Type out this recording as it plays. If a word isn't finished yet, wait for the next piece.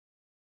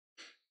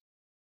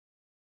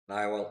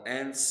I will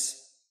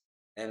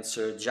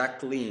answer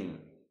Jacqueline.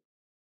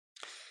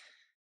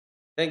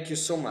 Thank you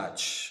so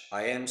much.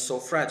 I am so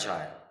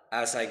fragile.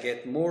 As I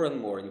get more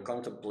and more in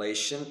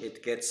contemplation,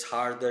 it gets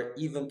harder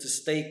even to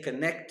stay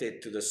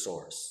connected to the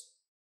source.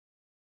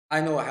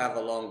 I know I have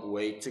a long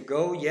way to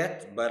go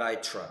yet, but I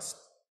trust.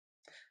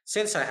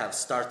 Since I have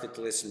started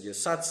to listen to your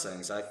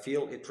satsangs, I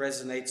feel it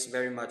resonates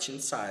very much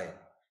inside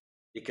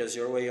because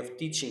your way of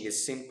teaching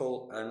is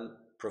simple and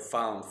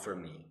profound for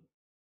me.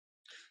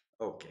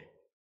 Okay,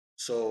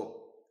 so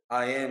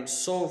I am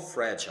so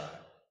fragile.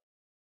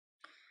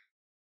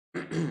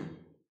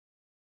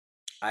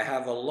 I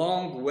have a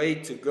long way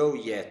to go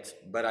yet,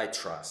 but I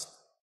trust.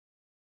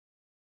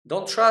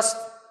 Don't trust,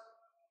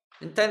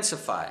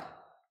 intensify.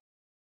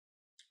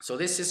 So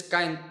this is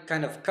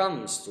kind of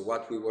comes to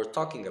what we were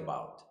talking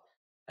about.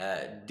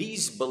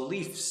 These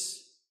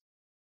beliefs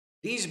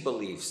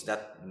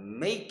that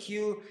make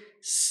you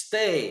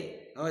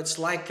stay. You know, it's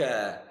like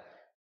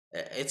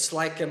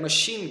a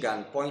machine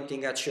gun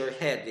pointing at your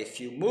head. If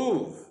you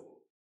move,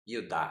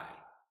 you die.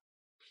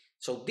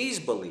 So these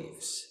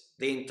beliefs,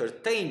 they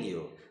entertain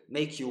you,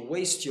 make you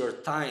waste your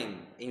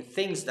time in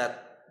things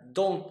that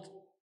don't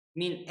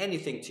mean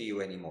anything to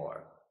you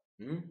anymore.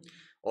 Hmm?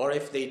 Or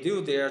if they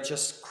do, they are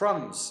just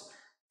crumbs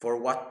for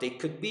what they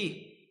could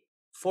be.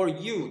 For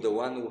you, the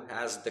one who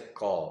has the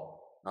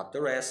call, not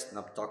the rest,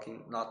 not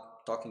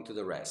talking to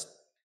the rest.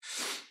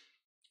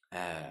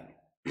 Um,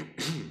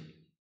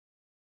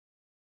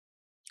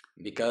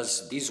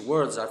 because these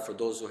words are for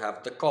those who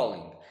have the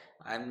calling.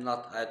 I'm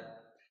not, I,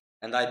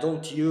 and I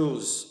don't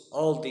use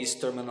all these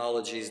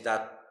terminologies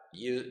that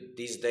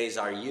these days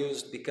are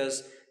used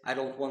because I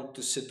don't want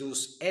to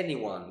seduce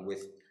anyone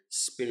with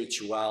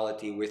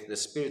spirituality, with the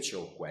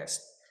spiritual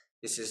quest.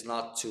 This is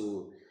not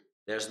to,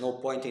 there's no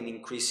point in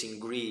increasing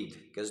greed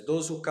because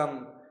those who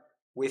come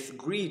with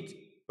greed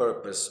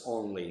purpose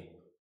only,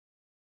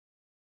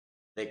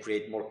 they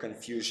create more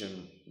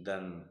confusion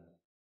than.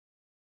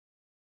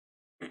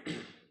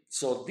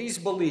 So these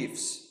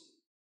beliefs,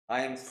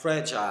 I am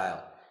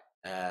fragile,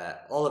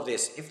 all of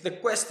this, if the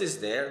quest is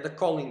there, the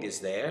calling is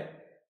there,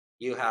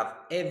 you have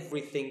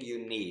everything you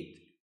need.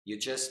 You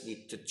just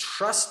need to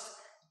trust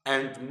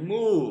and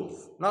move,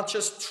 not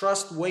just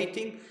trust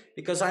waiting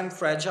because I'm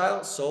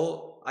fragile,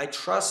 so I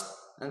trust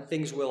and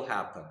things will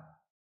happen.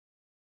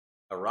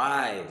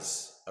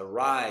 Arise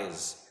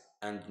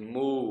and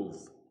move.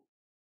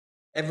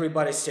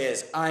 Everybody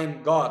says,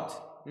 I'm God.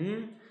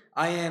 Hmm?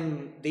 I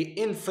am the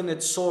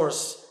infinite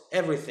source,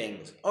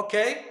 everything.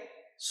 Okay,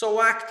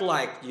 so act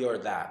like you're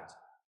that.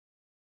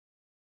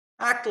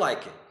 Act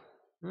like it.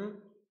 Hmm?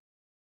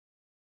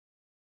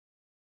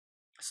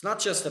 It's not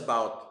just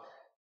about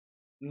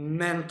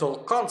mental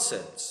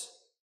concepts.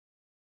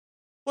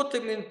 Put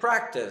them in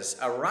practice.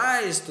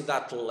 Arise to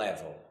that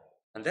level.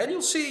 And then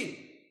you'll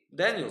see.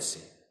 Then you'll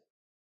see.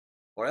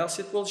 Or else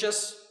it will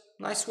just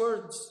nice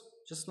words.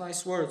 Just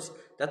nice words.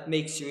 That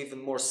makes you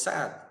even more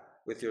sad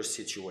with your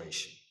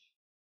situation.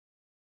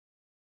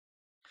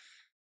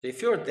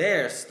 If you're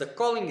there, the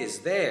calling is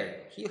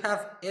there. You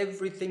have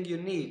everything you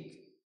need.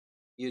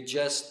 You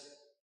just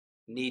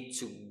need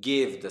to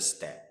give the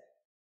step.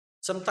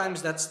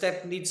 Sometimes that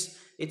step needs,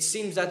 it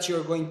seems that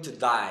you're going to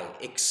die,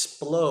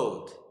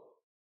 explode.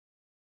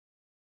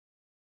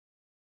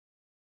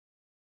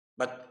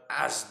 But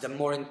as the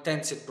more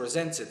intense it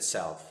presents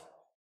itself,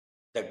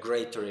 the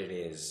greater it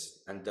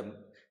is. And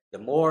the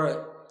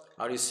more,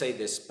 how do you say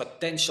this,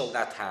 potential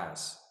that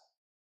has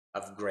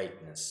of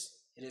greatness.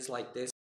 It is like this.